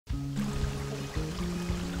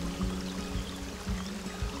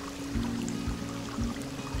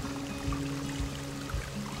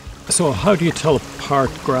So how do you tell apart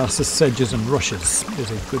grasses, sedges and rushes is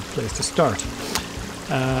a good place to start.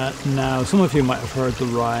 Now some of you might have heard the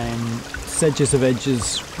rhyme, sedges have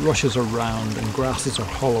edges, rushes are round and grasses are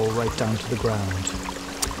hollow right down to the ground.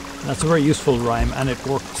 And that's a very useful rhyme and it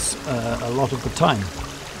works a lot of the time.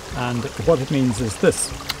 And what it means is this: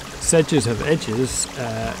 sedges have edges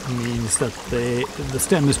means that the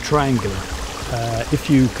stem is triangular. If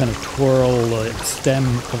you kind of twirl the stem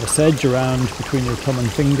of a sedge around between your thumb and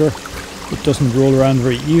finger, it doesn't roll around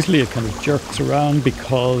very easily. It kind of jerks around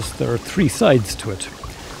because there are three sides to it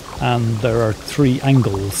and there are three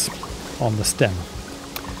angles on the stem.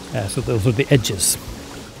 So those are the edges.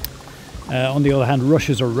 On the other hand,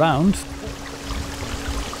 rushes are round.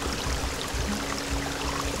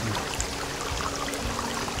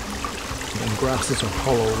 And grasses are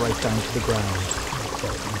hollow right down to the ground.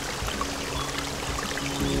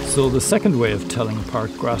 So the second way of telling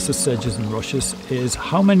apart grasses, sedges and rushes is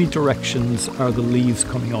how many directions are the leaves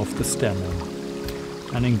coming off the stem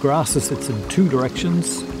in. And in grasses it's in 2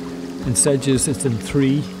 directions, in sedges it's in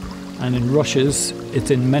 3, and in rushes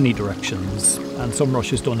it's in many directions. And some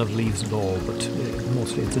rushes don't have leaves at all, but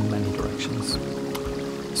mostly it's in many directions.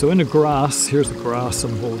 So in a grass, here's the grass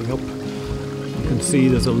I'm holding up. You can see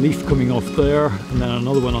there's a leaf coming off there, and then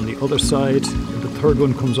another one on the other side. The third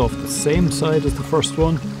one comes off the same side as the first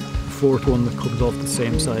one. The fourth one that comes off the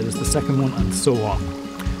same side as the second one, and so on.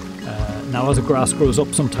 Now as a grass grows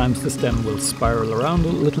up, sometimes the stem will spiral around a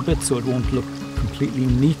little bit, so it won't look completely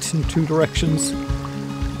neat in 2 directions.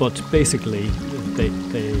 But basically, they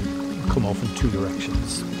come off in 2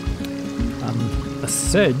 directions. A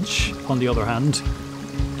sedge, on the other hand,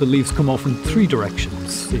 the leaves come off in 3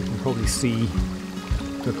 directions. So you can probably see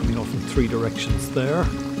they're coming off in 3 directions there.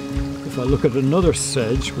 If I look at another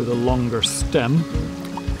sedge with a longer stem,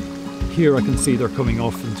 here I can see they're coming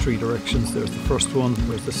off in 3 directions. There's the first one,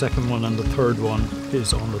 there's the second one, and the third one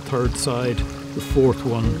is on the third side. The fourth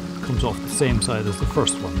one comes off the same side as the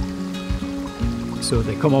first one. So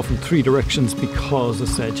they come off in 3 directions because a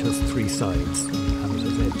sedge has 3 sides and it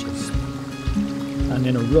has edges. And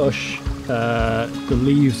in a rush, the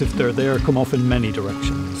leaves, if they're there, come off in many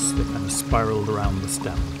directions. They kind of spiraled around the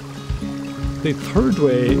stem. The third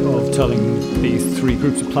way of telling these 3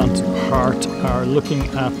 groups of plants apart are looking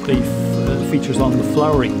at the features on the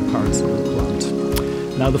flowering parts of the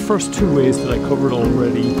plant. Now the first 2 ways that I covered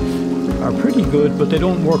already are pretty good, but they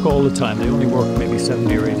don't work all the time. They only work maybe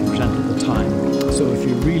 70 or 80% of the time. So if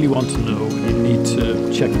you really want to know, you need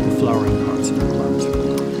to check the flowering parts of the plant.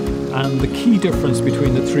 And the key difference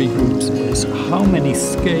between the 3 groups is how many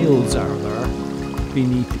scales are there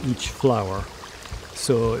beneath each flower.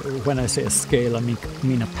 So when I say a scale, I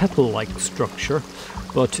mean a petal-like structure,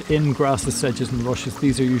 but in grasses, sedges and rushes,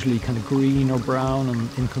 these are usually kind of green or brown and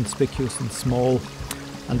inconspicuous and small.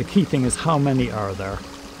 And the key thing is how many are there.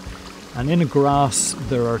 And in a grass,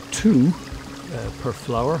 there are 2 per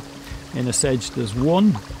flower. In a sedge, there's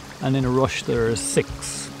 1, and in a rush, there is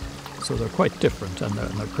 6. So they're quite different, and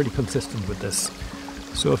they're pretty consistent with this.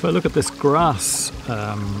 So if I look at this grass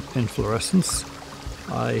inflorescence,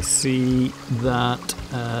 I see that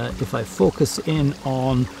if I focus in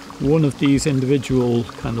on one of these individual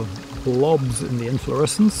kind of blobs in the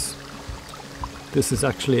inflorescence, this is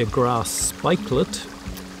actually a grass spikelet,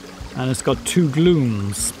 and it's got 2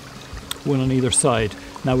 glooms, one on either side.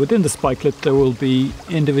 Now within the spikelet there will be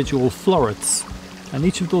individual florets, and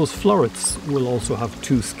each of those florets will also have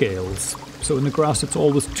 2 scales. So in the grass it's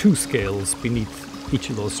always 2 scales beneath each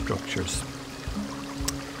of those structures.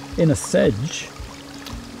 In a sedge,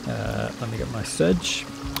 let me get my sedge,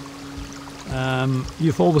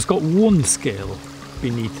 you've always got 1 scale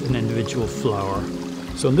beneath an individual flower.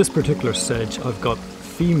 So in this particular sedge I've got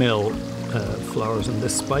female flowers in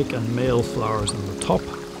this spike and male flowers in the top,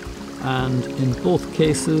 and in both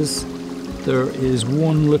cases there is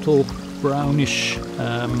 1 little brownish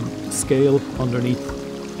scale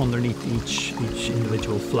underneath each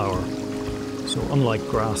individual flower. So unlike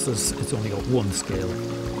grasses, it's only got 1 scale.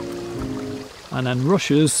 And then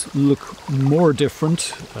rushes look more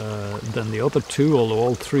different than the other 2, although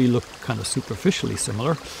all 3 look kind of superficially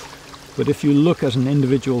similar. But if you look at an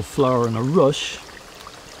individual flower in a rush,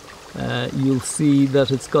 you'll see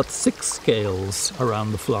that it's got 6 scales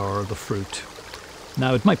around the flower or the fruit.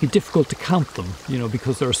 Now it might be difficult to count them,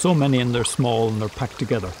 because there are so many and they're small and they're packed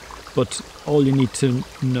together. But all you need to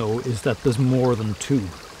know is that there's more than 2.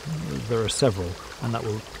 There are several, and that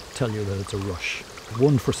will tell you that it's a rush.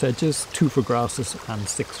 1 for sedges, 2 for grasses, and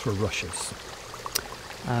 6 for rushes.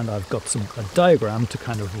 And I've got a diagram to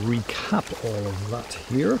kind of recap all of that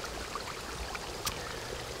here.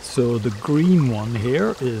 So the green one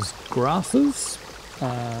here is grasses,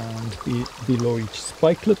 and below each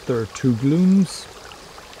spikelet there are 2 glooms.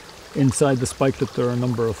 Inside the spikelet there are a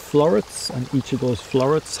number of florets, and each of those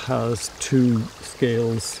florets has 2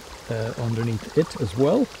 scales underneath it as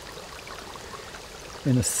well.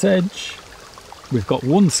 In a sedge we've got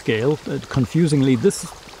 1 scale. Confusingly, this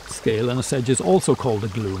scale in a sedge is also called a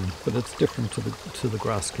gloom, but it's different to the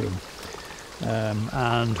grass gloom.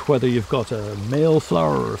 And whether you've got a male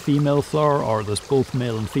flower or a female flower, or there's both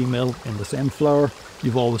male and female in the same flower,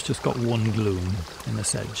 you've always just got 1 gloom in a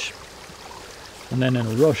sedge. And then in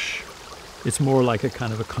a rush, it's more like a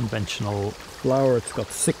kind of a conventional flower. It's got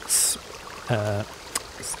 6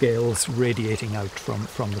 scales radiating out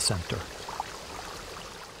from the center.